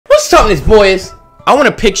Something is, boys. I want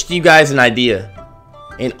to pitch to you guys an idea.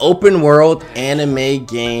 An open world anime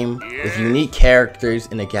game with unique characters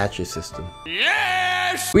and a gacha system.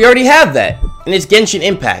 Yes! We already have that, and it's Genshin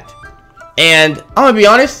Impact. And I'm gonna be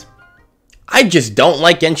honest, I just don't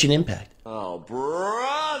like Genshin Impact. Oh,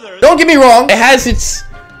 brother! Don't get me wrong, it has its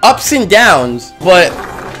ups and downs, but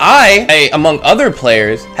I, among other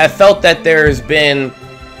players, have felt that there's been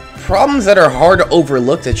problems that are hard to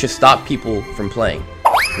overlook that just stop people from playing.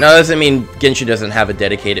 Now, that doesn't mean Genshin doesn't have a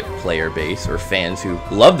dedicated player base or fans who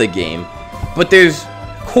love the game, but there's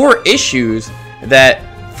core issues that,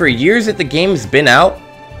 for years that the game's been out,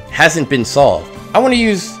 hasn't been solved. I want to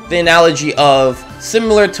use the analogy of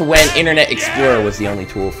similar to when Internet Explorer was the only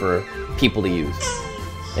tool for people to use.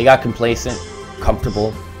 They got complacent,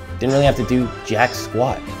 comfortable, didn't really have to do jack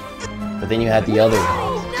squat. But then you had the other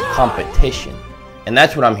ones, competition. And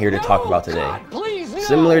that's what I'm here to talk about today.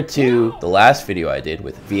 Similar to the last video I did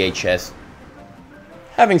with VHS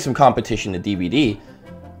having some competition to DVD,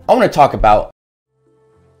 I want to talk about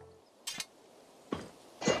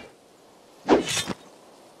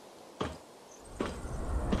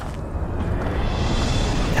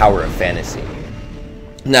Tower of Fantasy.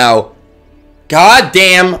 Now,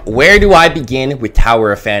 goddamn, where do I begin with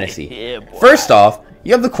Tower of Fantasy? First off,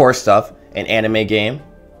 you have the core stuff, an anime game,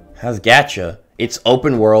 has gacha, it's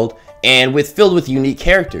open world, and filled with unique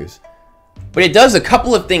characters. But it does a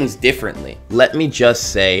couple of things differently. Let me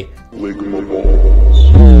just say,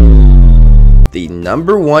 the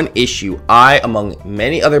number one issue I, among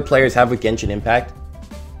many other players, have with Genshin Impact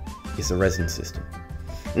is the resin system.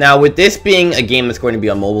 Now, with this being a game that's going to be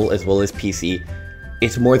on mobile as well as PC,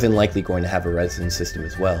 it's more than likely going to have a resin system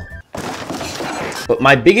as well. But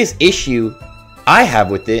my biggest issue I have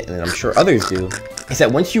with it, and I'm sure others do, is that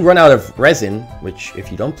once you run out of resin, which if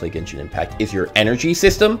you don't play Genshin Impact is your energy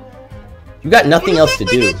system, you got nothing else to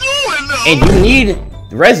do. And you need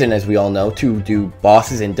resin, as we all know, to do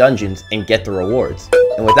bosses and dungeons and get the rewards.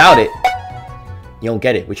 And without it, you don't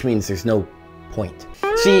get it, which means there's no point.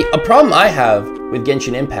 See, a problem I have with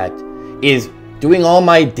Genshin Impact is doing all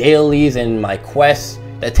my dailies and my quests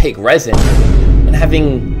that take resin and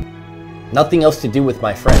having nothing else to do with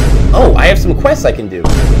my friends. Oh, I have some quests I can do.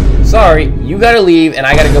 Sorry, you gotta leave and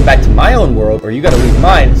I gotta go back to my own world, or you gotta leave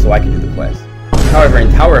mine so I can do the quest. However, in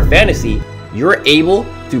Tower of Fantasy, you're able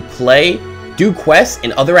to play, do quests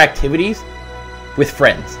and other activities with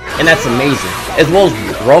friends. And that's amazing. As well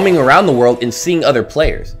as roaming around the world and seeing other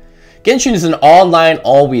players. Genshin is an online,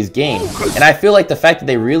 always game. And I feel like the fact that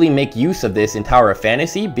they really make use of this in Tower of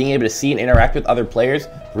Fantasy, being able to see and interact with other players,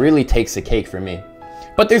 really takes the cake for me.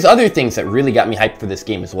 But there's other things that really got me hyped for this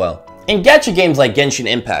game as well. In gacha games like Genshin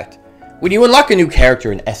Impact, when you unlock a new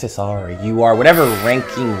character in SSR or UR, whatever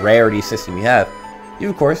ranking rarity system you have, you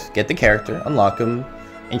of course get the character, unlock him,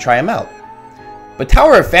 and try him out. But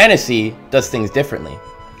Tower of Fantasy does things differently.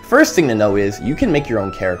 First thing to know is you can make your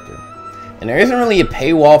own character. And there isn't really a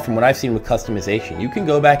paywall from what I've seen with customization. You can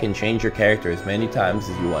go back and change your character as many times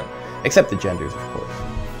as you want, except the genders, of course.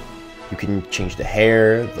 You can change the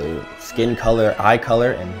hair, the skin color, eye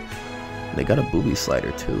color, and they got a booby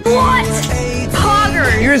slider too. What?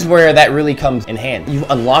 Hogger! Here's where that really comes in hand. You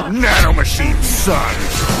unlock Nanomachine son!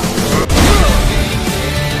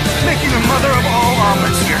 Making the mother of all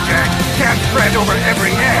omelets here, Jack. Can't spread over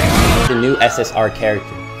every egg. the new SSR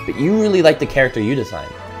character, but you really like the character you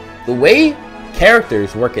designed. The way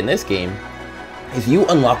characters work in this game is you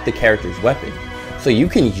unlock the character's weapon. So you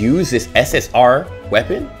can use this SSR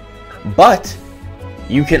weapon, but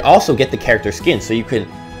you can also get the character skin. So you can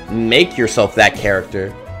make yourself that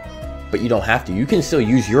character, but you don't have to. You can still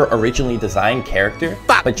use your originally designed character,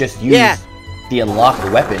 but just use the unlocked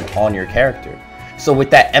weapon on your character. So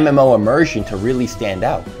with that MMO immersion to really stand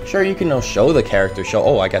out, sure, you can show the character,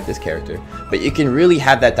 oh, I got this character, but you can really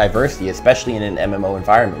have that diversity, especially in an MMO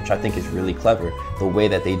environment, which I think is really clever, the way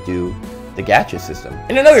that they do the gacha system.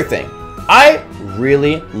 And another thing, I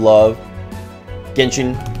really love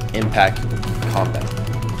Genshin Impact combat.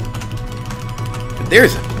 But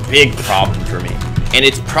there's a big problem for me, and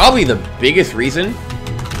it's probably the biggest reason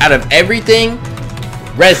out of everything: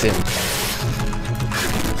 resin,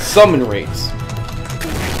 summon rates,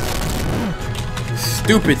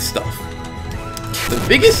 stupid stuff. The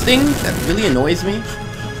biggest thing that really annoys me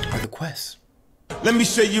are the quests. Let me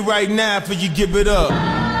show you right now before you give it up.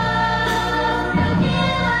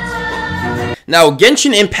 Now,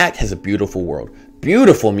 Genshin Impact has a beautiful world,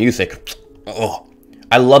 beautiful music. Oh,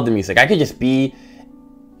 I love the music. I could just be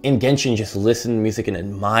in Genshin, just listen to music and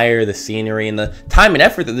admire the scenery and the time and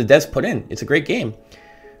effort that the devs put in. It's a great game.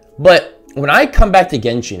 But when I come back to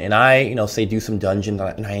Genshin and I, say do some dungeons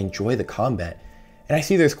and I enjoy the combat, and I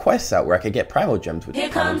see there's quests out where I could get Primo Gems, which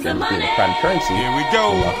Primo Gems being a prime currency. Here we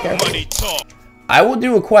go. Money talk. I will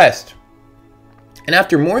do a quest, and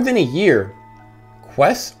after more than a year,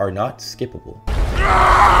 quests are not skippable.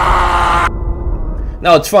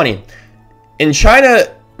 Now, it's funny. In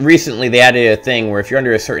China, recently, they added a thing where if you're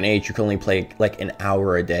under a certain age, you can only play like an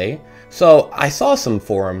hour a day. So I saw some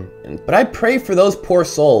forum, but I pray for those poor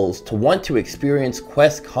souls to want to experience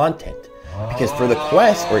quest content. Because for the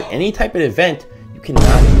quest or any type of event, you cannot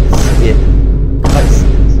skip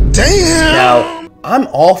cutscenes. Damn! Now, I'm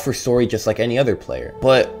all for story just like any other player.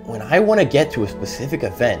 But when I want to get to a specific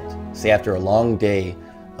event, say after a long day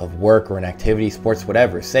of work or an activity, sports,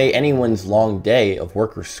 whatever, say anyone's long day of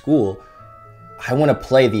work or school, I want to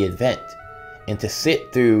play the event. And to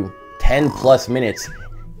sit through 10 plus minutes,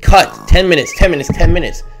 cut 10 minutes, 10 minutes, 10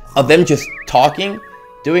 minutes of them just talking,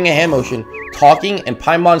 doing a hand motion, talking, and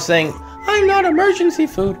Paimon saying, "I'm not emergency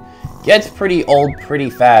food," gets pretty old pretty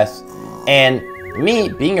fast. And me,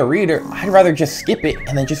 being a reader, I'd rather just skip it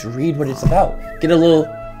and then just read what it's about. Get a little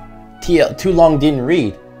too long didn't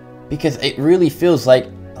read. Because it really feels like,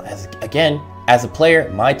 again, as a player,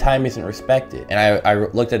 my time isn't respected. And I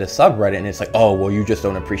looked at a subreddit and it's like, oh, well, you just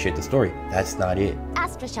don't appreciate the story. That's not it.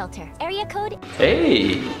 Astra Shelter. Area code.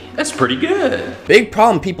 Hey, that's pretty good. Big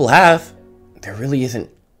problem people have, there really isn't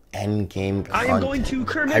end game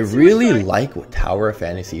content. I really like what Tower of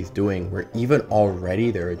Fantasy is doing, where even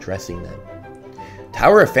already they're addressing them.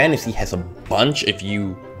 Tower of Fantasy has a bunch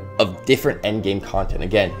of different end game content.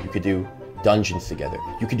 Again, you could do dungeons together.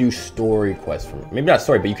 You could do story quests from, maybe not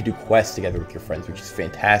story, but you could do quests together with your friends, which is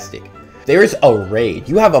fantastic. There's a raid.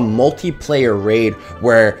 You have a multiplayer raid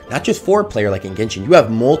where not just 4-player like in Genshin, you have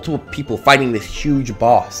multiple people fighting this huge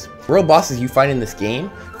boss. Real bosses you find in this game,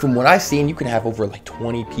 from what I've seen, you can have over like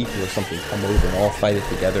 20 people or something come over and all fight it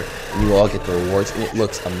together, and you all get the rewards, and it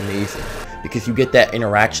looks amazing because you get that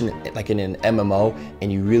interaction like in an MMO,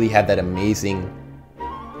 and you really have that amazing,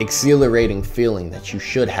 exhilarating feeling that you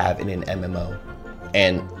should have in an MMO.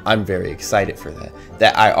 And I'm very excited for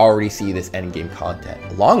that I already see this endgame content.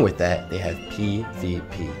 Along with that, they have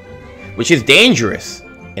PvP, which is dangerous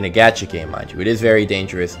in a gacha game, mind you. It is very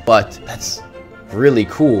dangerous, but that's really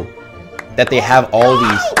cool that they have all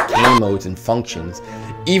these game modes and functions.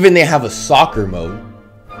 Even they have a soccer mode.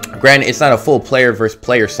 Granted, it's not a full player versus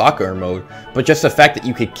player soccer mode, but just the fact that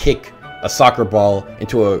you could kick a soccer ball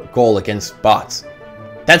into a goal against bots.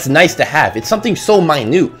 That's nice to have. It's something so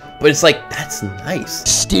minute, but it's like, that's nice.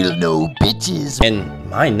 Still no bitches. And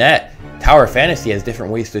mind that, Tower of Fantasy has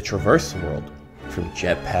different ways to traverse the world. From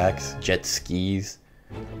jetpacks, jet skis,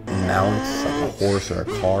 mounts, like a horse or a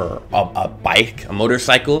car, or a bike, a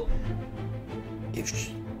motorcycle.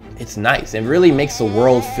 It's nice. It really makes the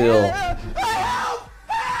world feel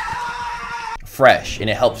fresh, and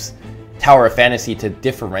it helps Tower of Fantasy to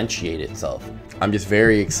differentiate itself. I'm just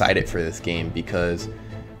very excited for this game because,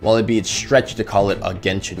 while it'd be a stretch to call it a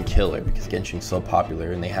Genshin killer, because Genshin's so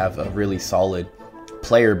popular and they have a really solid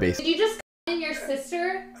player base. Did you just in your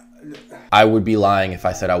sister? I would be lying if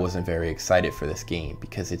I said I wasn't very excited for this game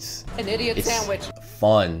because it's Sandwich.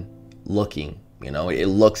 fun looking. You know, it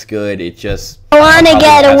looks good. It just. I wanna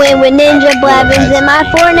get a win with ninja blabbers in my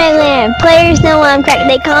Fortnite land. Players know I'm cracked.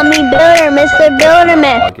 They call me Builder, Mr.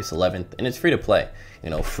 Builderman. August 11th, and it's free to play. You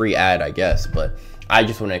know, free ad, I guess, but I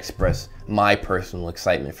just want to express my personal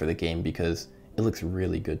excitement for the game because it looks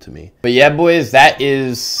really good to me. But yeah, boys, that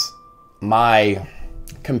is my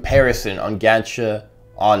comparison on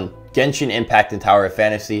Genshin Impact and Tower of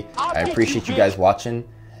Fantasy. I appreciate you guys watching.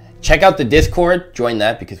 Check out the Discord, join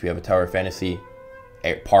that because we have a Tower of Fantasy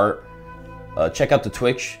part. Check out the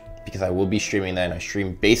Twitch because I will be streaming that, and I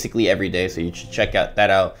stream basically every day, so you should check that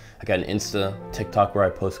out. I got an Insta, TikTok where I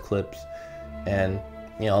post clips, and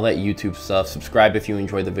you know, all that YouTube stuff. Subscribe if you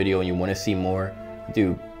enjoyed the video and you want to see more. I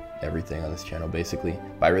do everything on this channel basically,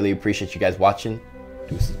 but I really appreciate you guys watching.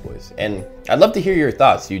 Deuces, boys. And I'd love to hear your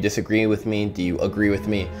thoughts. Do you disagree with me? Do you agree with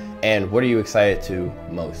me? And what are you excited to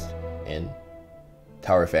most in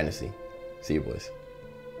Tower of Fantasy? See you, boys.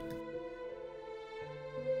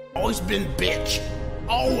 Always been bitch.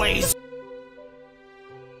 Always.